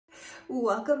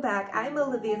Welcome back. I'm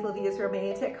Olivia of Olivia's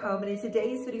Romantic Home, and in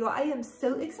today's video I am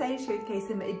so excited to share with you guys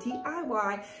some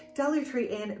DIY, Dollar Tree,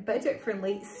 and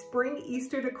budget-friendly spring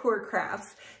Easter decor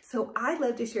crafts. So I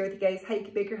love to share with you guys how you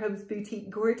can make your home's boutique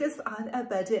gorgeous on a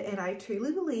budget, and I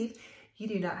truly believe you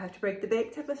do not have to break the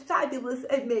bank to have a fabulous,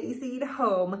 amazing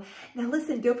home. Now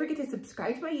listen, don't forget to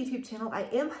subscribe to my YouTube channel. I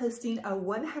am hosting a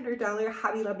 $100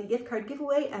 Hobby Lobby gift card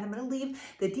giveaway, and I'm going to leave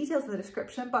the details in the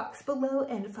description box below.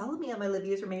 And follow me on my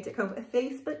Olivia's Romantic Home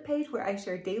Facebook page, where I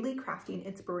share daily crafting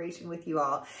inspiration with you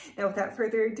all. Now without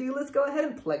further ado, let's go ahead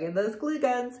and plug in those glue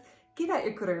guns, get out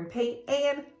your glitter and paint,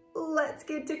 and let's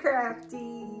get to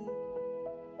crafting.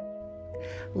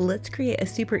 Let's create a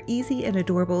super easy and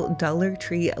adorable Dollar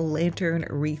Tree lantern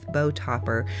wreath bow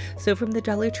topper. So from the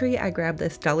Dollar Tree, I grabbed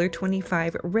this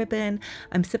 $1.25 ribbon.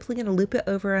 I'm simply going to loop it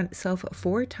over on itself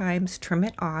 4 times, trim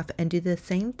it off, and do the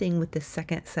same thing with the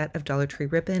second set of Dollar Tree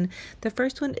ribbon. The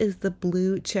first one is the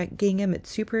blue check gingham. It's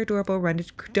super adorable. Run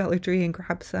to Dollar Tree and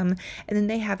grab some. And then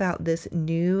they have out this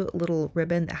new little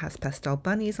ribbon that has pastel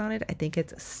bunnies on it. I think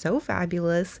it's so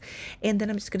fabulous. And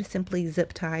then I'm just going to simply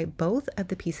zip tie both of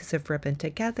the pieces of ribbon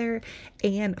together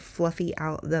and fluffy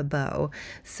out the bow.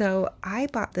 So I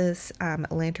bought this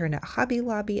lantern at Hobby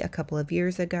Lobby a couple of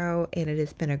years ago, and it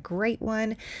has been a great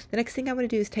one. The next thing I want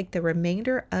to do is take the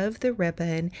remainder of the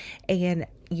ribbon and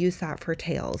use that for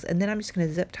tails, and then I'm just going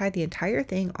to zip tie the entire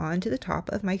thing onto the top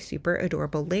of my super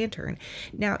adorable lantern.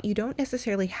 Now you don't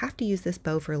necessarily have to use this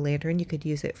bow for a lantern. You could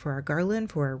use it for a garland,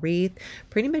 for a wreath,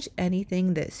 pretty much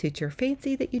anything that suits your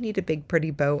fancy that you need a big pretty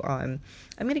bow on.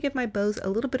 I'm going to give my bows a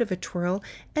little bit of a twirl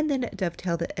and then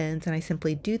dovetail the ends, and I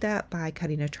simply do that by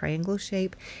cutting a triangle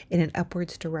shape in an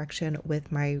upwards direction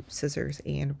with my scissors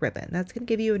and ribbon. That's going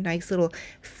to give you a nice little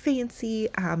fancy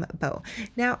bow.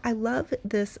 Now I love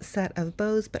this set of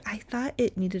bows, but I thought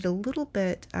it needed a little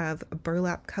bit of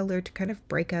burlap color to kind of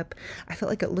break up. I felt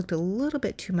like it looked a little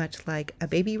bit too much like a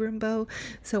baby room bow.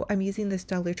 So I'm using this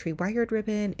Dollar Tree wired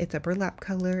ribbon. It's a burlap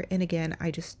color. And again,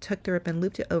 I just took the ribbon,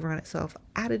 looped it over on itself,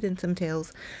 added in some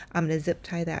tails. I'm going to zip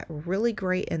tie that really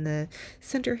great in the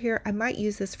center here. I might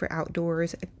use this for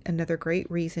outdoors. Another great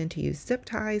reason to use zip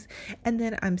ties. And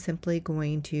then I'm simply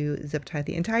going to zip tie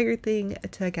the entire thing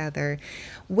together.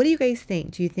 What do you guys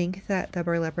think? Do you think that the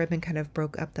burlap ribbon kind of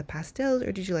broke up the pastels,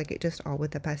 or did you like it just all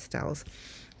with the pastels?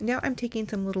 Now I'm taking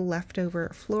some little leftover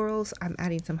florals. I'm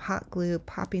adding some hot glue,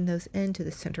 popping those into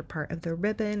the center part of the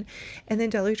ribbon. And then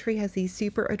Dollar Tree has these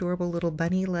super adorable little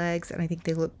bunny legs, and I think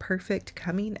they look perfect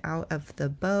coming out of the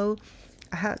bow.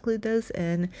 I hot glued those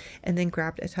in and then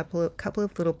grabbed a couple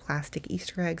of little plastic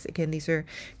Easter eggs. Again, these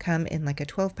come in like a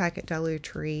 12-pack at Dollar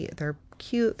Tree. They're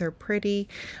cute, they're pretty,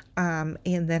 and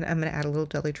then I'm going to add a little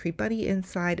Dollar Tree bunny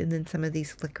inside, and then some of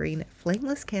these flickering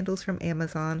flameless candles from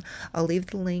Amazon. I'll leave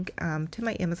the link to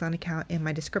my Amazon account in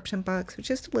my description box,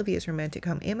 which is Olivia's Romantic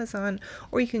Home Amazon,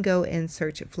 or you can go and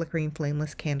search flickering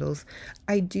flameless candles.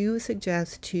 I do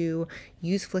suggest to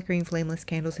use flickering flameless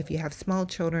candles if you have small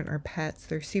children or pets.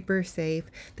 They're super safe.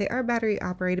 They are battery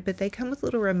operated, but they come with a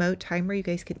little remote timer. You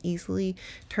guys can easily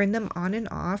turn them on and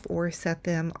off, or set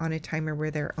them on a timer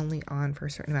where they're only on for a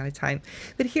certain amount of time.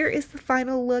 But here is the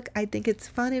final look. I think it's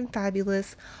fun and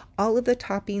fabulous. All of the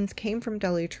toppings came from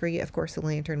Dollar Tree. Of course, the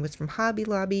lantern was from Hobby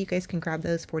Lobby. You guys can grab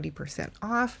those 40%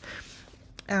 off.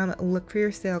 Look for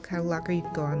your sale catalog, or you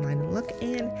can go online and look,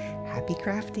 and happy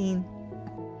crafting.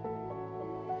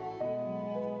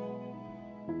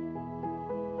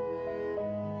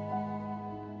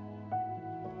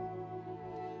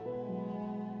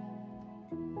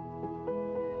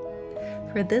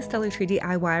 For this Dollar Tree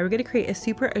DIY, we're going to create a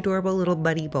super adorable little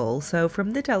bunny bowl. So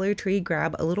from the Dollar Tree,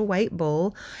 grab a little white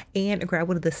bowl and grab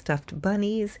one of the stuffed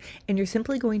bunnies, and you're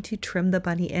simply going to trim the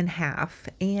bunny in half.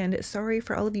 And sorry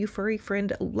for all of you furry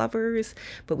friend lovers,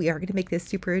 but we are going to make this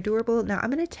super adorable. Now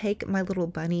I'm going to take my little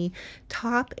bunny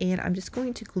top, and I'm just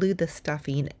going to glue the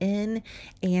stuffing in,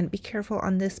 and be careful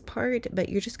on this part, but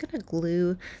you're just going to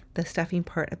glue the stuffing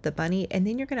part of the bunny, and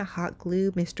then you're going to hot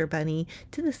glue Mr. Bunny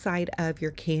to the side of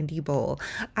your candy bowl.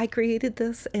 I created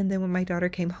this, and then when my daughter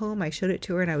came home, I showed it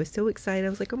to her, and I was so excited. I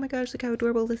was like, oh my gosh, look how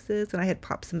adorable this is. And I had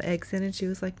popped some eggs in, and she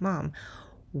was like, Mom,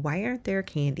 why aren't there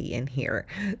candy in here?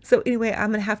 So anyway,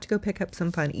 I'm gonna have to go pick up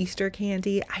some fun Easter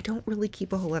candy. I don't really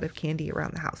keep a whole lot of candy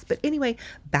around the house, but anyway,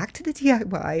 back to the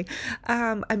DIY.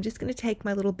 I'm just gonna take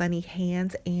my little bunny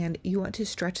hands, and you want to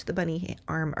stretch the bunny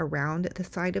arm around the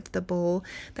side of the bowl.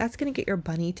 That's gonna get your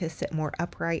bunny to sit more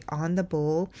upright on the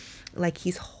bowl, like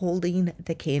he's holding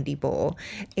the candy bowl.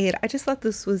 And I just thought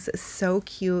this was so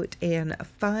cute and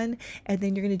fun. And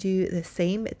then you're gonna do the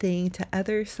same thing to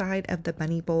other side of the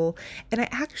bunny bowl. And I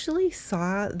actually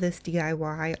saw this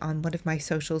DIY on one of my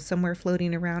socials somewhere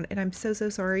floating around, and I'm so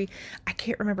sorry. I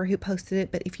can't remember who posted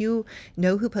it, but if you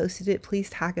know who posted it, please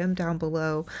tag them down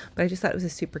below. But I just thought it was a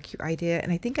super cute idea,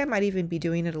 and I think I might even be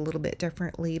doing it a little bit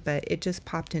differently, but it just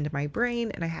popped into my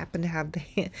brain, and I happen to have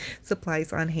the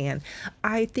supplies on hand.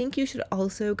 I think you should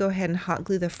also go ahead and hot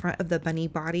glue the front of the bunny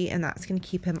body, and that's going to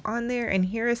keep him on there. And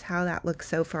here is how that looks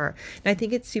so far. And I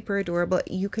think it's super adorable.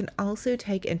 You can also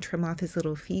take and trim off his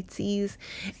little feetsies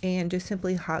and just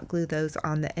simply hot glue those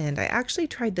on the end. I actually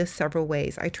tried this several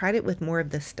ways. I tried it with more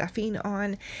of the stuffing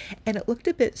on, and it looked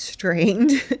a bit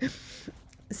strained.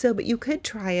 So, but you could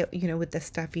try it, you know, with the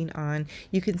stuffing on.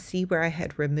 You can see where I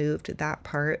had removed that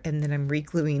part, and then I'm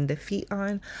re-gluing the feet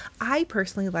on. I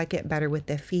personally like it better with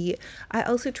the feet. I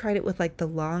also tried it with like the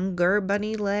longer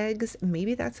bunny legs.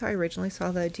 Maybe that's how I originally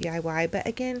saw the DIY, but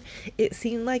again, it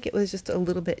seemed like it was just a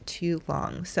little bit too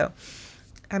long. So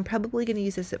I'm probably going to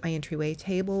use this at my entryway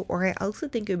table, or I also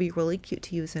think it would be really cute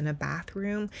to use in a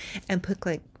bathroom and put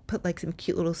like some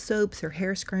cute little soaps or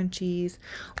hair scrunchies,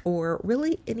 or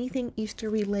really anything Easter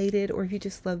related, or if you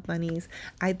just love bunnies.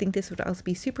 I think this would also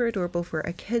be super adorable for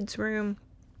a kid's room.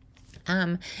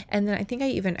 And then I think I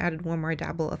even added one more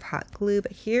dabble of hot glue,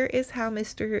 but here is how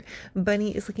Mr.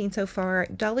 Bunny is looking so far.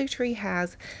 Dollar Tree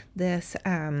has this,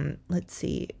 let's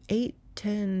see, 8,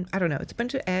 10, I don't know, it's a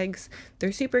bunch of eggs.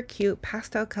 They're super cute,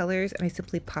 pastel colors, and I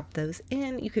simply pop those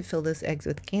in. You could fill those eggs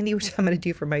with candy, which I'm going to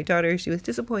do for my daughter. She was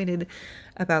disappointed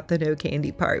about the no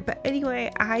candy part. But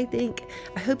anyway, I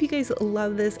hope you guys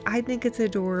love this. I think it's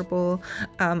adorable.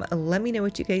 Let me know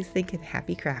what you guys think, and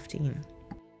happy crafting.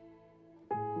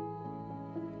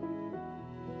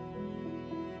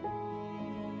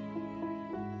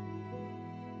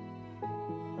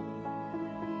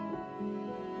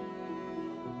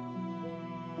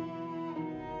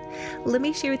 Let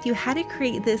me share with you how to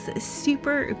create this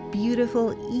super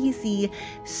beautiful, easy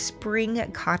spring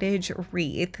cottage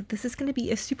wreath. This is going to be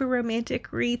a super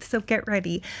romantic wreath, so get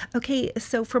ready. Okay,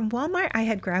 so from Walmart, I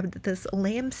had grabbed this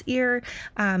lamb's ear,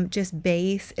 just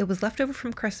base. It was left over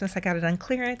from Christmas. I got it on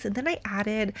clearance, and then I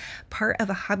added part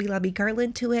of a Hobby Lobby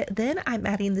garland to it. Then I'm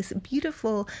adding this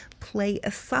beautiful plate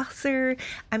saucer.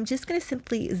 I'm just going to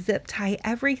simply zip tie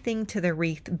everything to the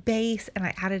wreath base, and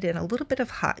I added in a little bit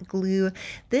of hot glue.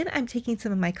 Then I'm taking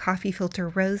some of my coffee filter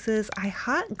roses. I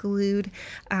hot glued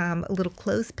little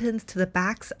clothespins to the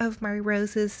backs of my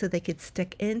roses so they could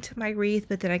stick into my wreath,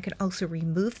 but then I can also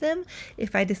remove them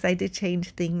if I decide to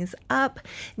change things up.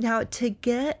 Now, to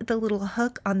get the little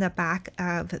hook on the back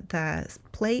of the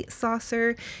plate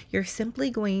saucer, you're simply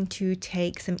going to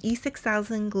take some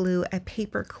E6000 glue, a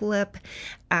paper clip,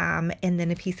 and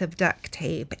then a piece of duct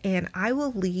tape. And I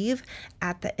will leave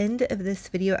at the end of this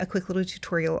video a quick little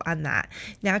tutorial on that.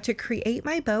 Now, to create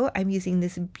my bow, I'm using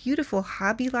this beautiful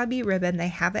Hobby Lobby ribbon. They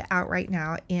have it out right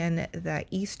now in the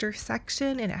Easter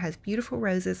section, and it has beautiful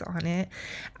roses on it.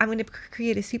 I'm going to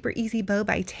create a super easy bow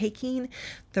by taking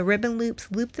the ribbon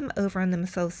loops, loop them over on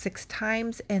themselves 6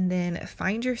 times, and then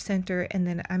find your center, and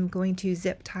then I'm going to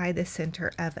zip tie the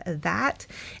center of that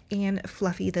and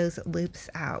fluffy those loops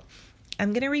out.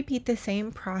 I'm going to repeat the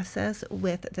same process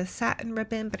with the satin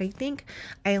ribbon, but I think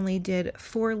I only did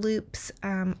 4 loops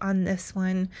on this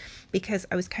one because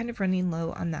I was kind of running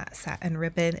low on that satin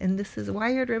ribbon, and this is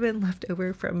wired ribbon left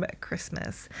over from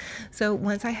Christmas. So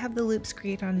once I have the loops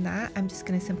created on that, I'm just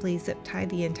going to simply zip tie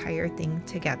the entire thing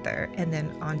together and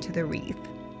then onto the wreath.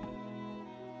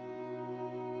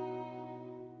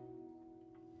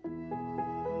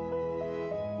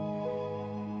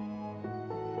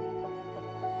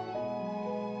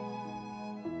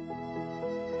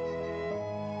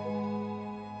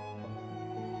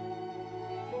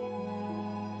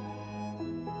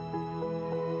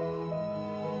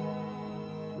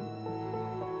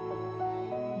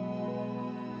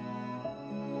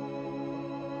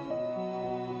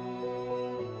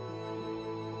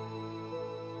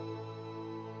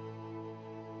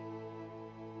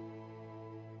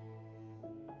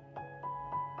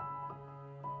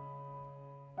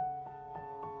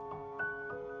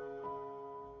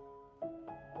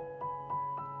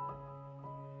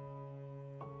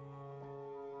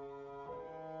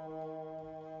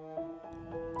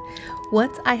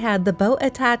 Once I had the bow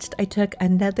attached, I took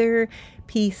another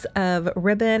piece of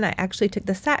ribbon. I actually took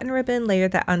the satin ribbon,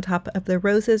 layered that on top of the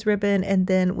roses ribbon, and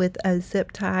then with a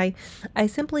zip tie, I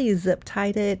simply zip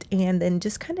tied it and then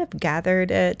just kind of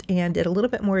gathered it and did a little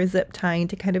bit more zip tying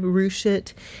to kind of ruche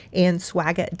it and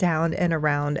swag it down and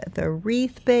around the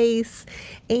wreath base.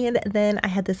 And then I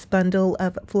had this bundle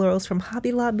of florals from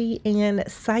Hobby Lobby, and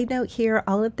side note here,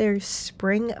 all of their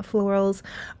spring florals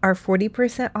are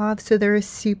 40% off, so they're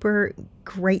super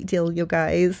great deal, you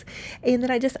guys. And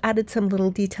then I just added some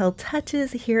little detailed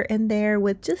touches here and there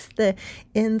with just the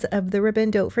ends of the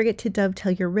ribbon. Don't forget to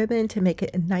dovetail your ribbon to make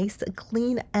it a nice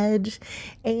clean edge.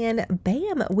 And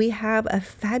bam, we have a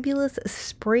fabulous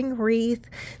spring wreath.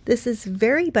 This is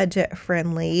very budget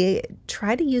friendly.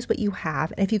 Try to use what you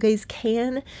have. And if you guys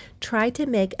can, try to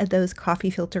make those coffee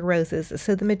filter roses.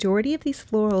 So the majority of these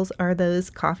florals are those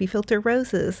coffee filter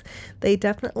roses. They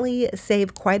definitely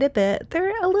save quite a bit.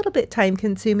 They're a little bit time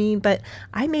consuming, but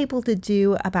I'm able to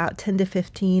do about 10 to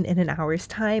 15 in an hour's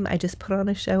time. I just put on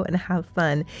a show and have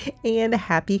fun, and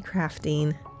happy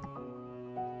crafting.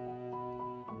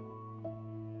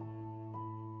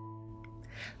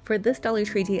 For this Dollar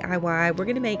Tree DIY, we're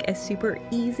going to make a super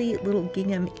easy little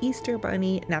gingham Easter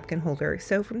bunny napkin holder.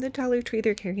 So from the Dollar Tree,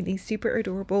 they're carrying these super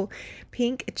adorable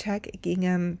pink check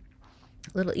gingham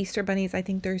little Easter bunnies. I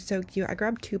think they're so cute. I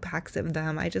grabbed 2 packs of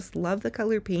them. I just love the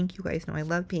color pink. You guys know I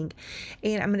love pink.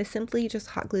 And I'm going to simply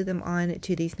just hot glue them on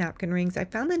to these napkin rings. I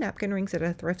found the napkin rings at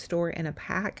a thrift store in a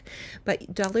pack,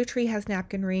 but Dollar Tree has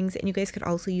napkin rings, and you guys could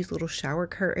also use little shower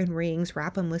curtain rings,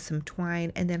 wrap them with some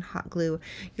twine, and then hot glue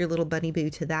your little bunny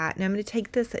boo to that. And I'm going to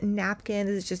take this napkin,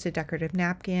 this is just a decorative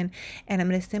napkin, and I'm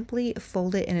going to simply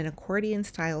fold it in an accordion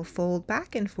style fold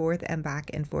back and forth and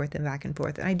back and forth and back and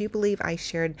forth. And I do believe I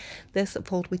shared this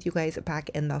fold with you guys back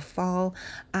in the fall.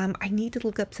 I need to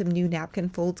look up some new napkin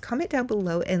folds. Comment down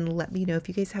below and let me know if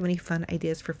you guys have any fun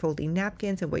ideas for folding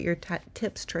napkins and what your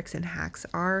tips, tricks, and hacks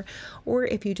are, or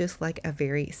if you just like a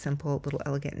very simple little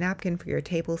elegant napkin for your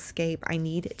tablescape. I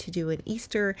need to do an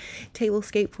Easter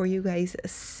tablescape for you guys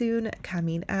soon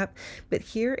coming up, but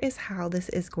here is how this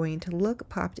is going to look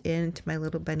popped into my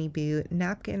little bunny boo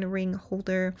napkin ring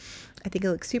holder. I think it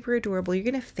looks super adorable. You're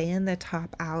going to fan the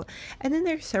top out, and then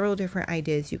there's several different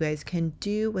ideas you guys can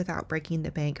do without breaking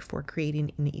the bank for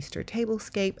creating an Easter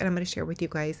tablescape, and I'm going to share with you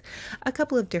guys a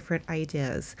couple of different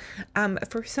ideas.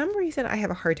 For some reason, I have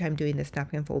a hard time doing this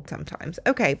napkin fold sometimes.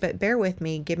 Okay, but bear with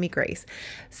me, give me grace.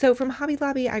 So from Hobby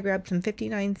Lobby, I grabbed some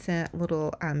 59-cent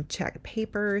little check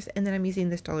papers, and then I'm using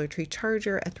this Dollar Tree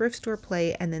charger, a thrift store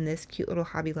plate, and then this cute little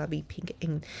Hobby Lobby pink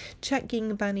and check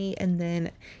gingham bunny, and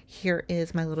then here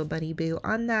is my little bunny boo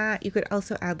on that. You could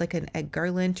also add like an egg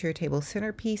garland to your table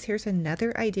centerpiece. Here's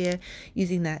another idea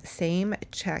using that same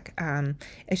check.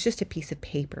 It's just a piece of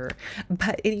paper,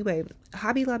 but anyway,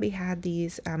 Hobby Lobby had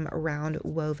these round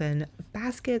woven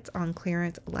baskets on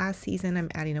clearance last season. I'm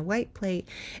adding a white plate,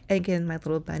 again my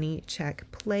little bunny check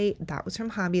plate, that was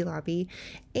from Hobby Lobby,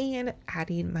 and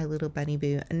adding my little bunny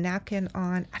boo napkin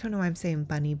on. I don't know why I'm saying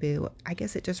bunny boo. I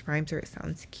guess it just rhymes or it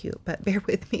sounds cute, but bear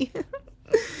with me.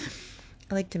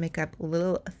 I like to make up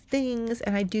little things,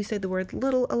 and I do say the word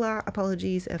little a lot.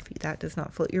 Apologies if that does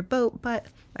not float your boat, but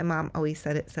my mom always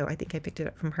said it, so I think I picked it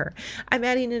up from her. I'm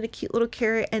adding in a cute little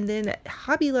carrot, and then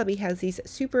Hobby Lobby has these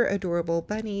super adorable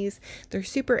bunnies. They're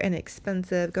super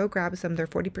inexpensive. Go grab some. They're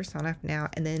 40% off now.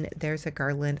 And then there's a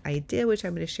garland idea, which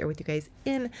I'm going to share with you guys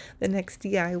in the next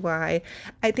DIY.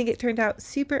 I think it turned out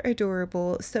super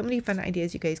adorable. So many fun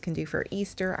ideas you guys can do for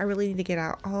Easter. I really need to get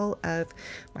out all of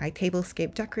my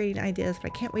tablescape decorating ideas,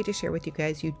 but I can't wait to share with you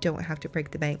guys. You don't have to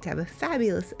break the bank to have a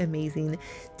fabulous, amazing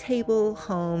table,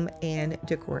 home, and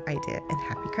decor idea, and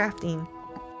happy crafting.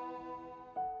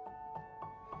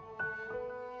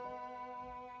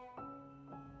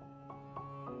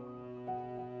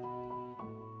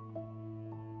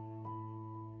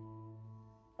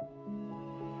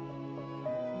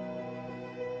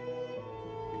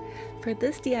 For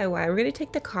this DIY, we're going to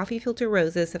take the coffee filter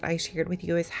roses that I shared with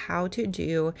you guys how to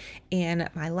do in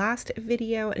my last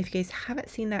video. And if you guys haven't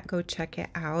seen that, go check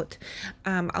it out.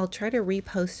 I'll try to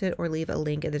repost it or leave a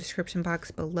link in the description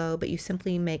box below, but you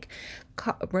simply make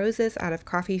roses out of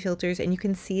coffee filters, and you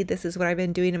can see this is what I've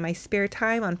been doing in my spare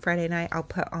time. On Friday night, I'll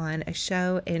put on a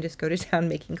show and just go to town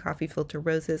making coffee filter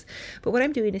roses. But what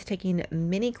I'm doing is taking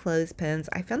mini clothespins.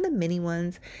 I found the mini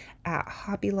ones at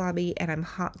Hobby Lobby, and I'm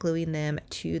hot gluing them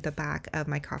to the back of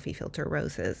my coffee filter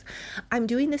roses. I'm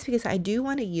doing this because I do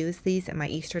want to use these in my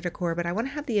Easter decor, but I want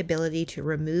to have the ability to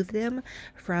remove them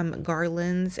from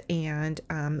garlands and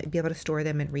be able to store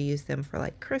them and reuse them for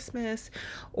like Christmas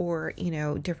or, you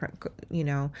know, different, you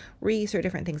know, wreaths or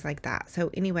different things like that.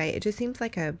 So anyway, it just seems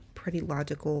like a pretty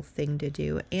logical thing to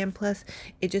do, and plus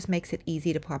it just makes it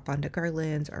easy to pop onto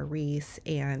garlands or wreaths.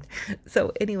 And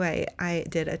so anyway, I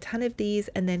did a ton of these,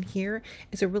 and then here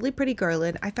is a really pretty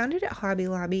garland. I found it at Hobby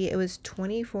Lobby. It was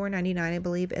 $24.99, I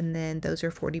believe, and then those are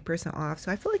 40% off,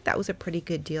 so I feel like that was a pretty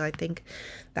good deal. I think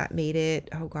that made it,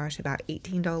 oh gosh, about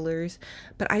 $18.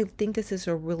 But I think this is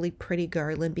a really pretty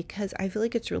garland because I feel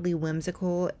like it's really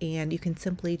whimsical, and you can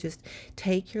simply just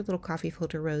take your little coffee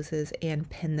filter roses and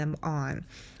pin them on.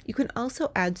 You can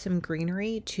also add some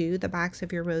greenery to the backs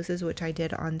of your roses, which I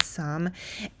did on some,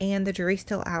 and the jury's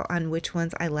still out on which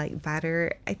ones I like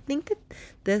better. I think that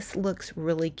this looks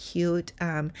really cute.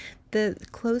 The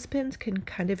clothespins can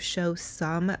kind of show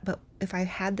some, but if I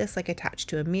had this like attached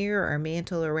to a mirror or a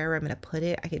mantle or wherever I'm going to put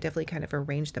it, I could definitely kind of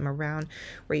arrange them around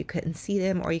where you couldn't see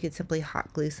them, or you could simply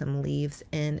hot glue some leaves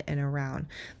in and around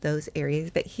those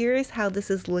areas. But here's how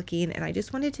this is looking, and I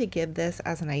just wanted to give this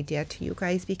as an idea to you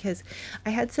guys because I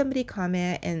had somebody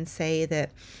comment and say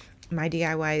that my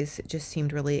DIYs just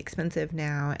seemed really expensive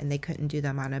now and they couldn't do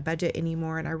them on a budget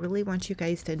anymore. And I really want you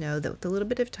guys to know that with a little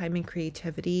bit of time and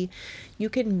creativity, you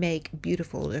can make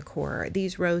beautiful decor.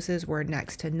 These roses were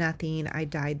next to nothing. I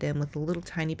dyed them with a little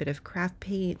tiny bit of craft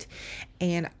paint,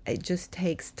 and it just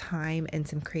takes time and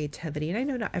some creativity. And I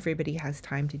know not everybody has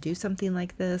time to do something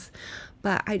like this,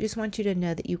 but I just want you to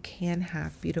know that you can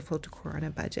have beautiful decor on a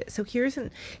budget. So here's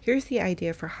the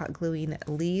idea for hot gluing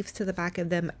leaves to the back of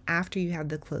them after you have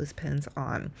the clothespins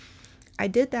on. I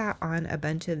did that on a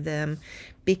bunch of them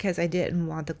because I didn't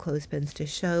want the clothespins to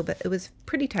show, but it was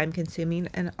pretty time consuming.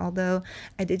 And although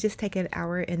I did just take an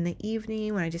hour in the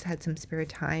evening when I just had some spare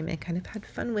time and kind of had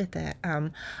fun with it,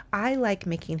 I like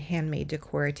making handmade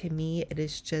decor. To me, it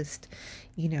is just,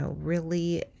 you know,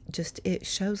 really just, it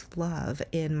shows love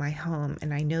in my home.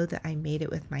 And I know that I made it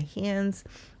with my hands.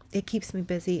 It keeps me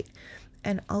busy.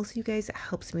 And also, you guys, it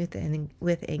helps me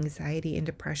with anxiety and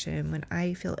depression. When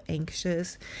I feel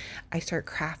anxious, I start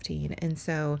crafting. And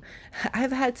so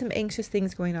I've had some anxious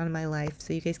things going on in my life.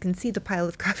 So you guys can see the pile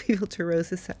of coffee filter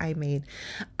roses that I made.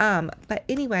 But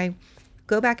anyway,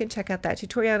 go back and check out that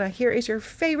tutorial. Now, here is your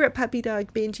favorite puppy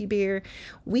dog, Benji Bear.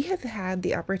 We have had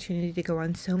the opportunity to go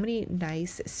on so many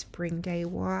nice spring day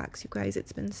walks. You guys,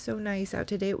 it's been so nice out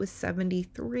today. It was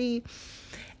 73.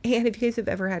 And if you guys have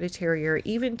ever had a terrier,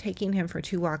 even taking him for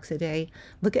 2 walks a day,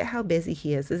 look at how busy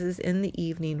he is. This is in the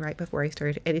evening right before I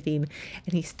started editing,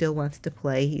 and he still wants to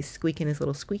play. He's squeaking his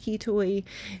little squeaky toy.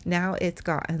 Now it's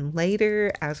gotten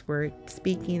later. As we're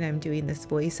speaking, I'm doing this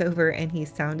voiceover, and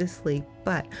he's sound asleep.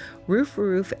 But roof,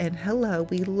 roof, and hello.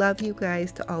 We love you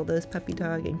guys to all those puppy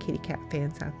dog and kitty cat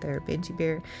fans out there. Benji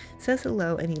Bear says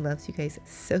hello, and he loves you guys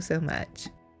so, so much.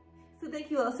 So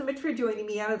thank you all so much for joining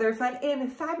me on another fun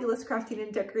and fabulous crafting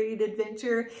and decorating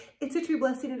adventure. It's a true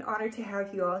blessing and honor to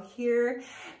have you all here.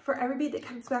 For everybody that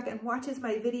comes back and watches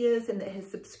my videos and that has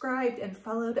subscribed and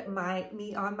followed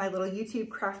me on my little YouTube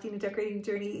crafting and decorating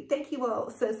journey, thank you all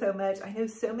so, so much. I know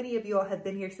so many of you all have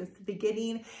been here since the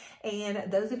beginning,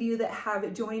 and those of you that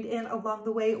have joined in along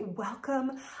the way,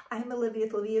 welcome. I'm Olivia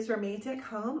with Olivia's Romantic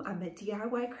Home. I'm a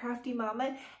DIY crafty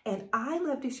mama, and I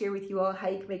love to share with you all how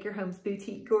you can make your homes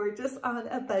boutique gorgeous on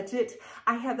a budget.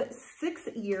 I have 6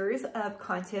 years of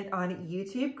content on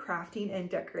YouTube, crafting and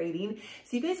decorating.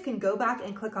 So you guys can go back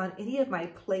and click on any of my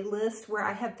playlists where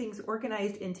I have things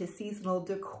organized into seasonal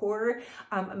decor.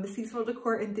 I'm a seasonal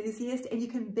decor enthusiast, and you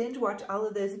can binge watch all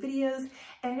of those videos.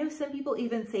 And I know some people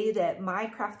even say that my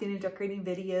crafting and decorating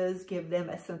videos give them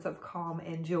a sense of calm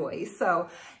and joy. So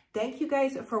thank you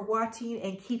guys for watching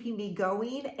and keeping me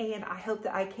going, and I hope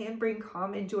that I can bring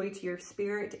calm and joy to your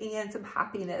spirit and some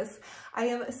happiness. I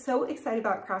am so excited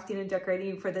about crafting and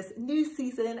decorating for this new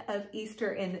season of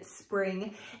Easter and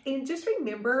spring. And just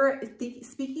remember,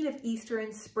 speaking of Easter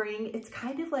and spring, it's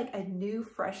kind of like a new,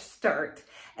 fresh start.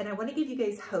 And I want to give you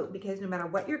guys hope, because no matter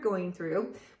what you're going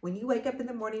through, when you wake up in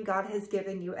the morning, God has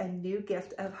given you a new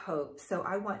gift of hope. So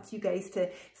I want you guys to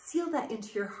seal that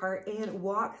into your heart and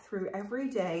walk through every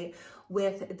day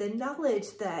with the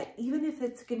knowledge that even if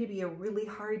it's going to be a really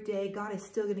hard day, God is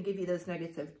still going to give you those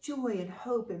nuggets of joy and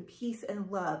hope and peace and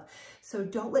love. So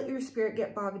don't let your spirit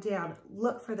get bogged down.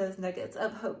 Look for those nuggets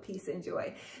of hope, peace, and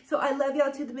joy. So I love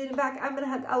y'all to the moon and back. I'm going to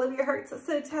hug all of your hearts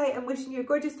so tight. I'm wishing you a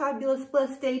gorgeous, fabulous,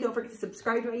 blessed day. Don't forget to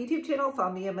subscribe to my YouTube channel.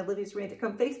 Follow me on my Olivia's Romantic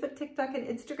Home Facebook, TikTok, and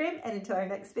Instagram. And until our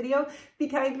next video, be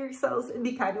kind to yourselves and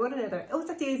be kind to one another. I'll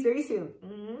talk to you guys very soon.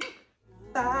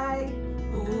 Bye.